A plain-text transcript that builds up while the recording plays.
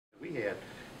we had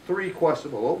 3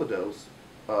 questionable overdose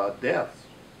deaths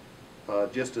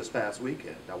just this past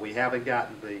weekend. Now, we haven't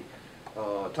gotten the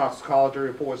toxicology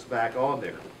reports back on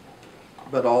there,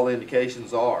 but all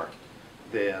indications are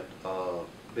that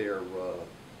they're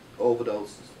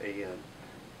overdoses, and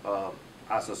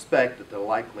I suspect that the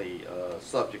likely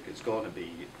subject is going to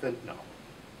be fentanyl.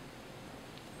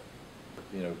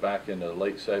 You know, back in the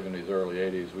late 70s, early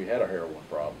 80s, we had a heroin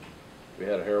problem. We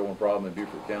had a heroin problem in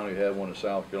Beaufort County, we had one in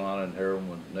South Carolina, and heroin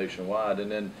one nationwide.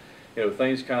 And then, you know,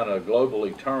 things kind of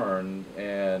globally turned,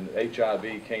 and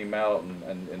HIV came out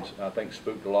and I think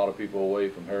spooked a lot of people away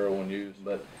from heroin use.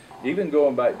 But even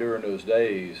going back during those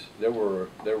days, there were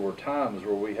times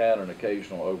where we had an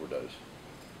occasional overdose,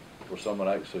 where someone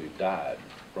actually died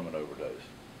from an overdose.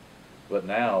 But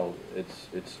now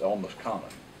it's almost common.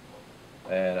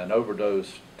 And an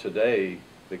overdose today,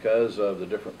 because of the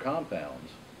different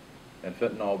compounds, and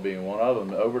fentanyl being one of them,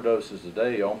 overdoses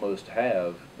today almost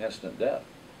have instant death.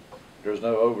 There's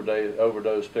no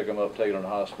overdose, pick them up, take them to the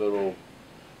hospital,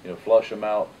 you know, flush them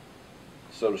out,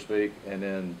 so to speak, and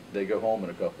then they go home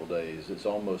in a couple of days. It's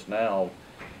almost now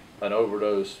an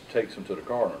overdose takes them to the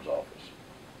coroner's office.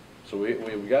 So we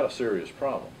got a serious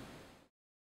problem.